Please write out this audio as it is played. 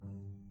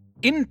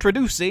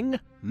Introducing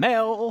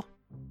Mel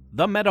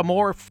the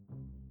Metamorph.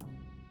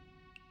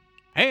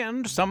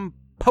 And some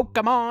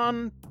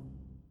Pokemon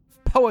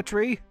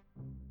poetry.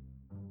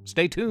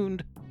 Stay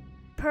tuned.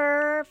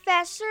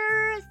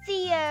 Professor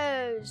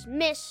Theo's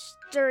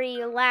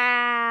Mystery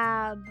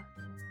Lab.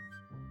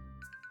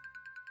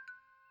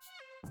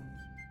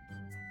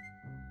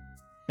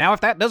 Now,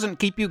 if that doesn't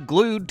keep you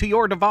glued to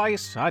your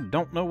device, I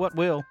don't know what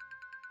will.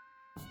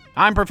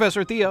 I'm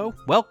Professor Theo.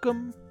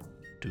 Welcome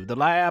to the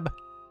lab.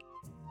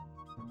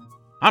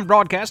 I'm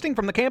broadcasting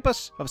from the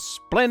campus of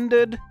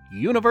Splendid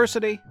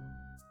University.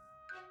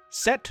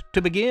 Set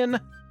to begin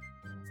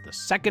the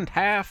second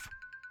half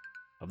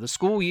of the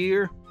school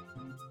year.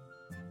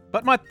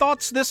 But my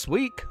thoughts this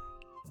week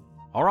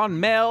are on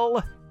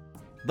Mel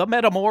the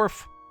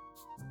Metamorph.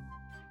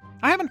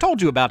 I haven't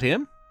told you about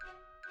him.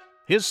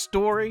 His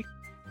story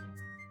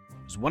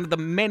is one of the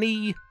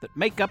many that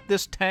make up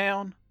this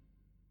town.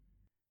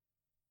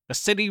 A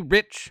city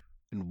rich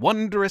in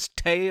wondrous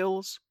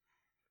tales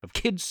of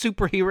kid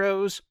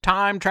superheroes,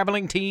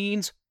 time-traveling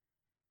teens,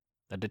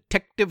 a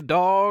detective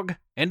dog,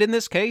 and in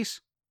this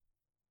case,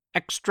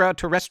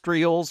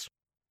 extraterrestrials.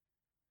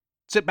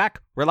 Sit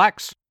back,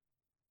 relax,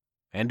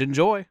 and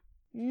enjoy.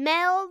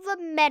 Mel the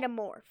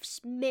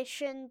Metamorph's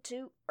mission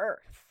to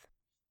Earth.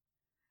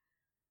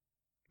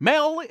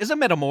 Mel is a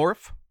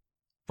metamorph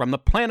from the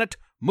planet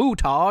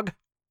Mutog,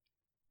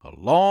 a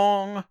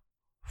long,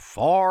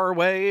 far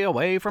way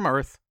away from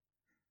Earth.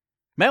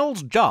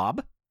 Mel's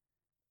job,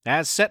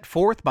 as set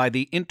forth by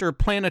the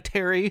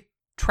Interplanetary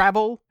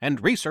Travel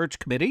and Research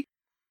Committee,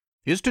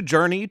 is to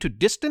journey to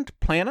distant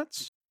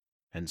planets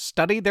and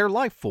study their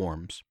life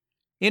forms.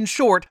 In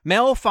short,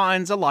 Mel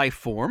finds a life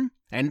form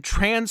and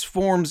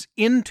transforms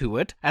into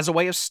it as a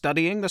way of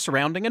studying the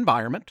surrounding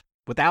environment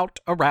without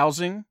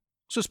arousing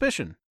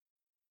suspicion.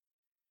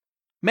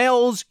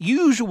 Mel's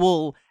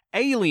usual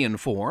alien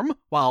form,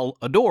 while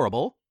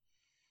adorable,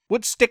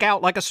 would stick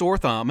out like a sore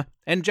thumb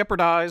and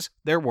jeopardize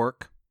their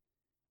work.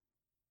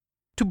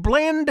 To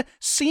blend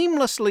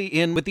seamlessly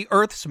in with the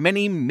Earth's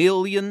many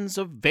millions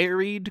of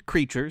varied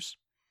creatures,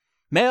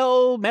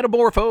 Mel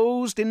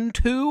metamorphosed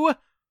into,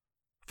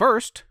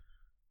 first,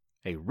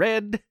 a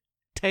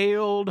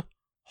red-tailed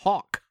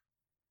hawk.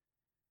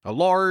 A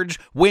large,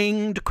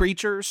 winged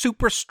creature,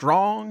 super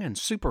strong and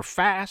super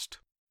fast.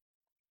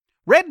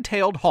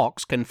 Red-tailed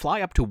hawks can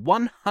fly up to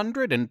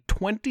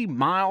 120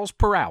 miles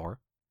per hour.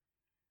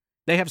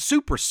 They have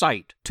super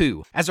sight,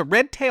 too. As a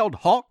red-tailed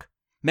hawk,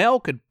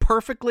 Mel could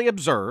perfectly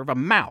observe a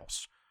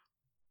mouse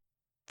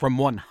from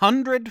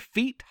 100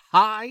 feet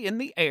high in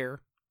the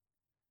air.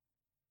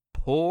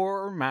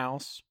 Poor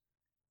mouse.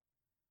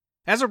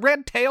 As a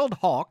red-tailed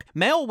hawk,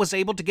 Mel was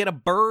able to get a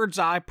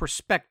bird's-eye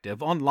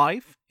perspective on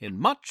life in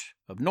much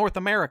of North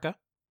America.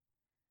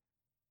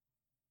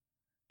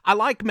 I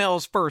like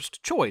Mel's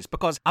first choice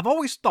because I've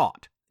always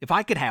thought if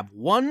I could have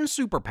one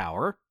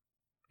superpower,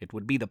 it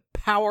would be the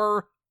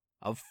power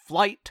of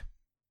flight.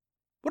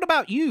 What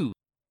about you?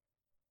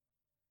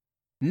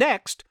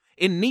 Next,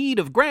 in need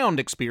of ground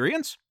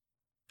experience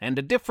and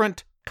a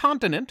different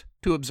continent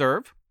to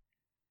observe,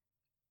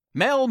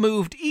 Mel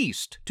moved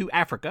east to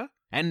Africa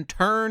and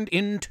turned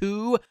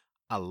into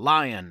a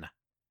lion.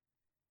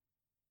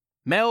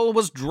 Mel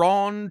was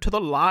drawn to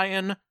the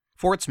lion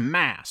for its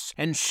mass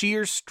and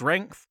sheer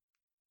strength,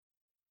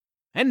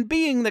 and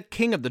being the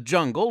king of the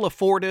jungle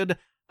afforded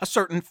a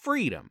certain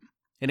freedom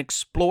in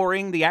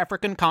exploring the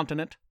African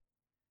continent.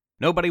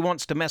 Nobody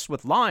wants to mess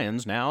with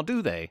lions now,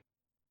 do they?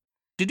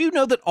 Did you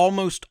know that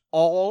almost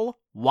all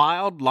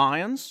wild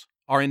lions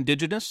are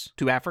indigenous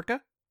to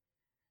Africa?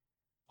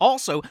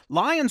 Also,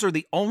 lions are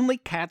the only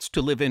cats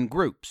to live in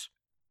groups.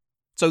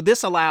 So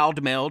this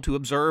allowed Mel to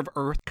observe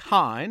Earth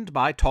kind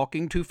by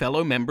talking to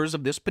fellow members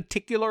of this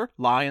particular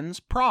lion's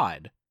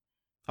pride.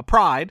 A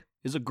pride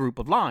is a group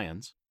of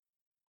lions.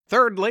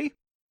 Thirdly,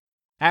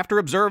 after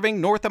observing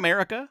North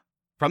America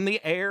from the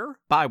air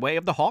by way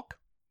of the hawk,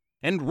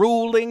 and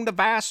ruling the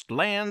vast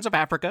lands of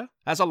Africa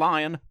as a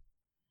lion,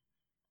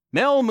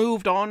 Mel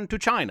moved on to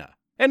China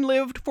and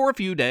lived for a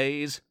few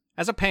days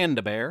as a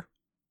panda bear.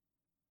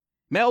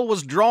 Mel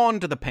was drawn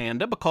to the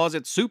panda because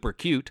it's super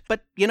cute,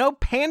 but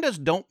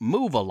pandas don't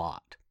move a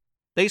lot.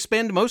 They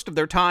spend most of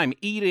their time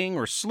eating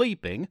or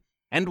sleeping,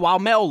 and while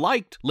Mel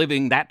liked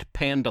living that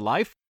panda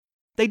life,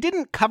 they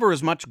didn't cover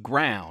as much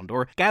ground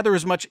or gather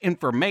as much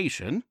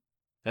information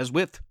as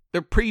with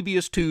their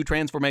previous two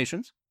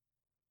transformations.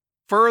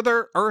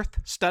 Further Earth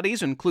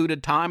studies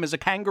included time as a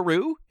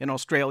kangaroo in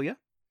Australia,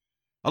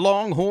 a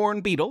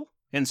longhorn beetle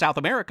in South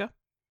America,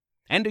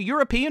 and a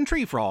European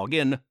tree frog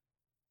in,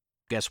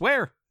 guess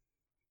where?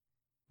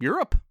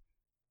 Europe.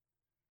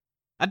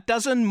 A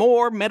dozen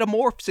more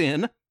metamorphs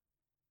in,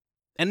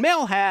 and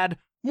Mel had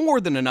more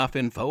than enough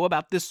info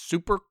about this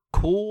super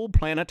cool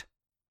planet,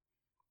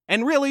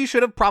 and really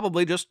should have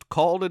probably just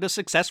called it a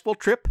successful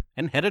trip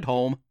and headed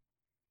home.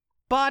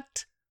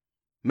 But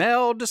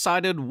Mel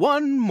decided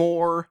one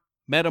more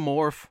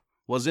metamorph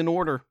was in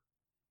order.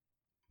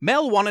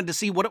 Mel wanted to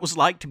see what it was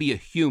like to be a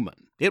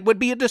human. It would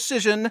be a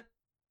decision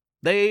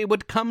they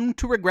would come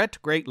to regret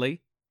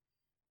greatly,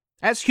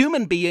 as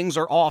human beings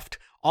are oft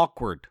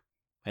awkward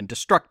and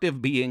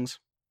destructive beings.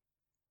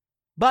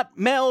 But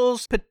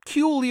Mel's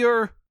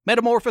peculiar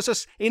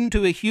metamorphosis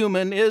into a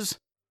human is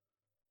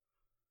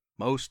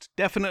most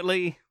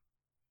definitely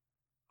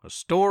a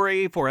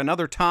story for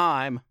another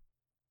time.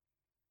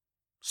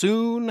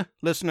 Soon,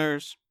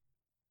 listeners.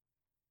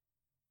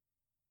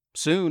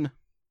 Soon.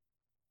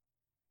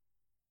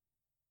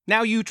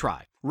 Now you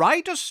try.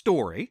 Write a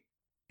story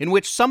in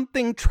which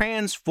something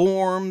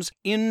transforms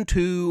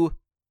into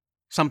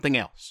something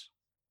else.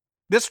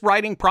 This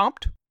writing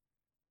prompt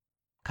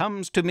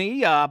comes to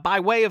me by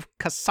way of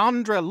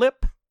Cassandra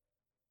Lipp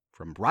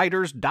from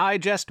Writer's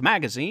Digest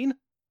magazine.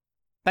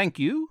 Thank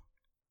you.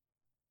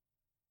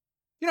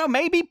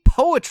 Maybe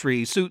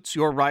poetry suits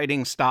your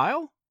writing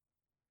style.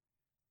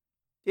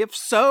 If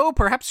so,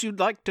 perhaps you'd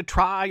like to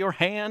try your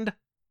hand,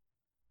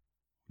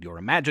 your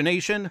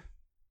imagination,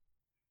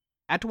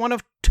 at one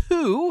of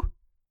two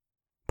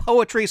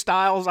poetry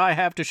styles I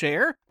have to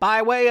share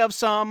by way of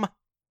some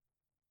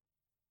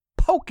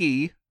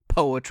pokey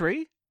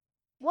poetry.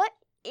 What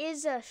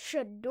is a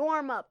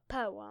Shadorma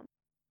poem?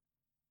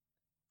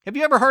 Have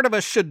you ever heard of a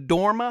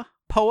Shadorma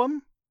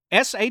poem?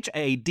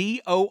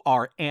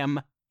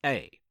 Shadorma.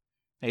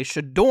 A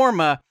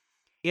Shadorma,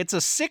 it's a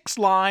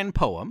 6-line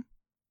poem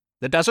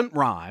that doesn't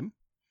rhyme,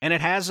 and it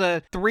has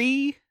a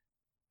 3-5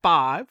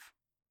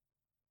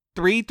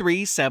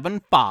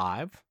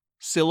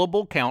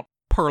 syllable count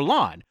per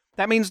line.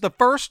 That means the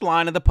first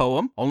line of the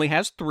poem only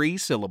has 3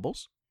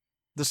 syllables.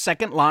 The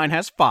second line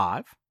has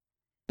 5.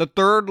 The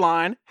third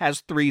line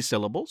has 3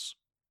 syllables.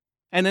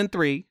 And then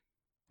 3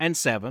 and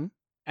 7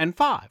 and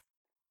 5.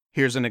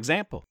 Here's an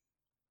example.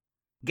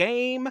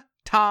 Game,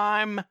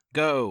 time,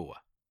 go.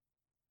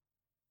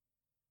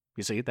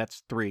 You see,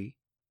 that's 3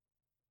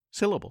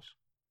 syllables.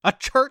 A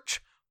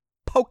church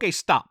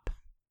Pokestop.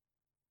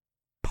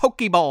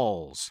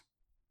 Pokeballs.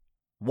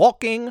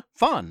 Walking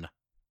fun.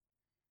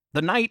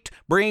 The night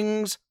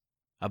brings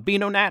a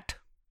Venonat.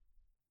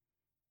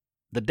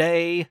 The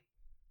day,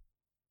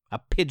 a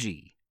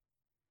Pidgey.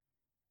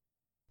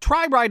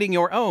 Try writing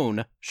your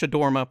own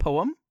Shadorma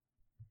poem.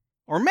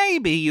 Or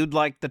maybe you'd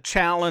like the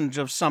challenge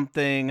of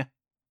something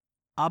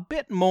a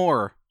bit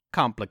more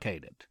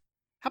complicated.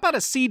 How about a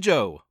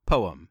Sijo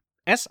poem?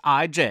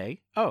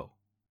 Sijo.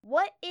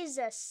 What is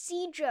a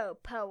Sijo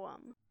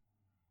poem?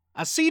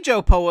 A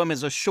Sijo poem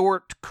is a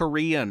short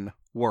Korean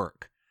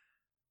work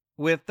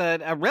with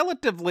a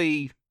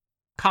relatively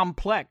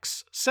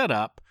complex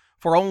setup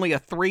for only a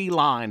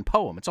 3-line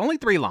poem. It's only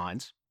 3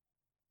 lines.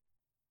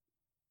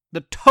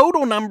 The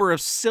total number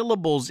of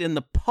syllables in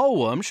the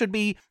poem should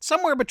be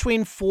somewhere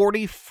between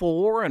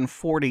 44 and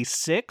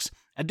 46.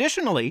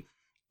 Additionally,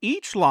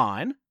 each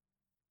line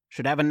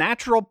should have a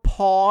natural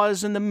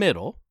pause in the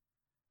middle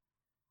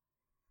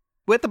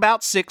with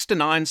about 6 to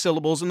 9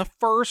 syllables in the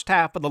first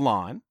half of the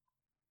line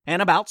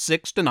and about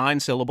 6 to 9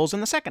 syllables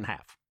in the second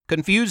half.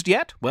 Confused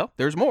yet? Well,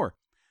 there's more.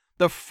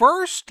 The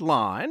first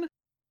line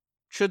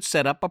should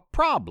set up a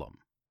problem.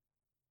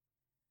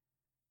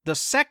 The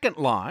second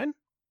line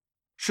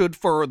should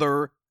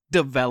further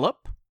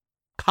develop,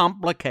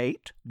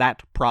 complicate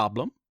that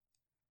problem,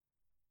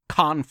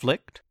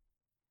 conflict,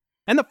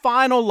 and the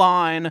final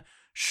line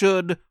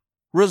should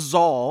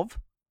resolve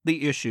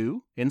the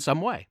issue in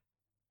some way.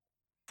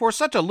 For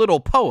such a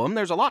little poem,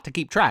 there's a lot to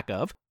keep track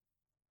of.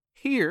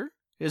 Here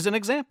is an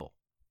example.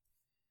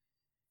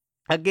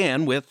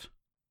 Again, with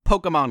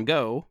Pokemon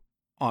Go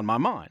on my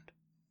mind,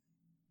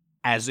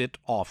 as it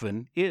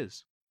often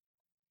is.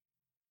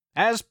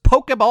 As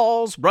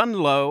Pokeballs run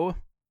low,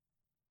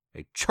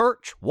 a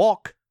church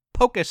walk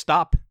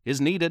Pokestop is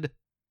needed.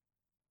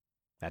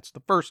 That's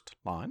the first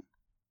line.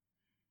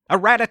 A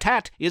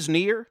Rattata is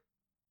near.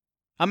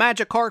 A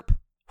Magikarp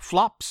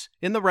flops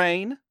in the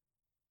rain.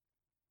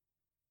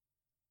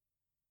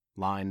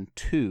 Line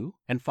 2.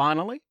 And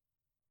finally,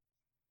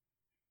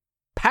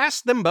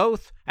 pass them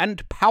both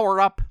and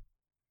power up.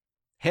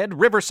 Head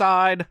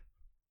riverside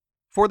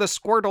for the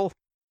Squirtle.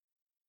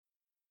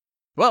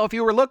 Well, if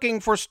you were looking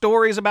for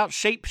stories about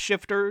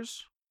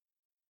shapeshifters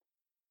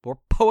or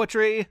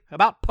poetry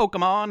about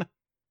Pokemon,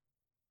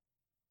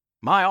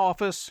 my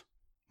office,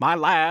 my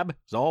lab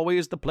is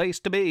always the place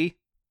to be.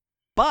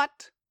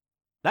 But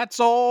that's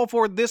all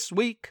for this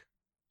week,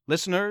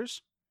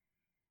 listeners.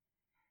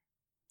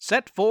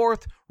 Set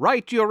forth,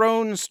 write your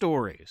own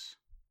stories,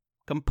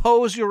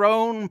 compose your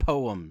own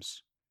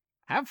poems,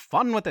 have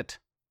fun with it.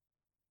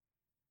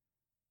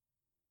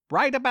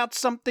 Write about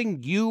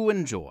something you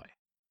enjoy,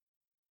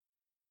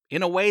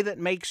 in a way that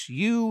makes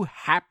you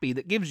happy,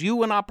 that gives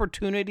you an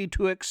opportunity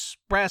to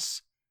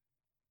express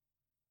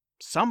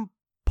some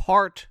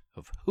part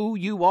of who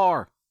you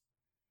are.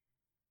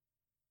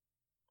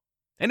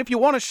 And if you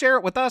want to share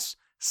it with us,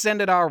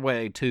 send it our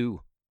way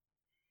too.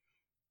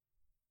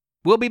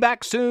 We'll be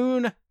back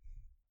soon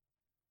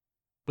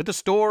with the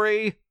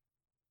story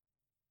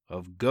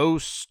of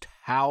Ghost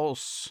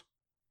House,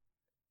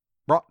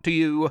 brought to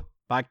you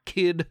by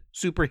kid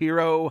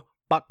superhero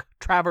Buck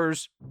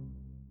Travers.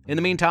 In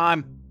the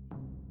meantime,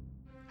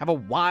 have a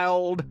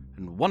wild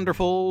and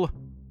wonderful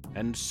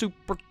and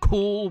super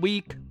cool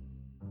week.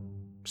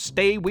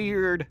 Stay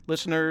weird,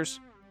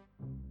 listeners.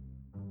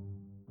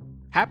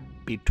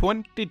 Happy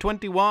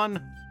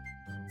 2021.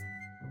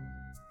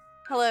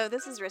 Hello,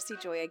 this is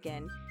Risty Joy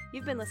again.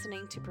 You've been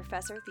listening to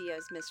Professor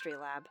Theo's Mystery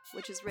Lab,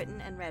 which is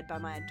written and read by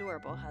my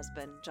adorable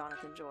husband,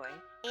 Jonathan Joy.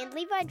 And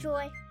Levi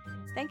Joy.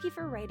 Thank you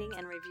for rating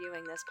and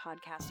reviewing this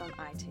podcast on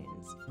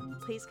iTunes.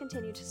 Please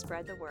continue to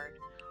spread the word.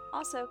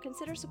 Also,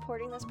 consider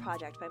supporting this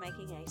project by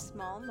making a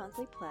small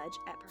monthly pledge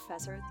at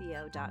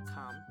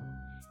ProfessorTheo.com.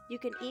 You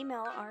can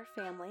email our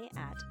family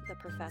at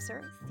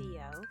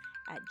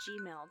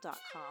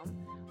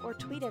theprofessortheo@gmail.com or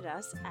tweet at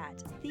us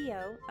at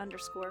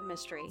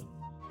Theo_mystery.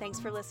 Thanks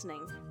for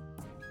listening.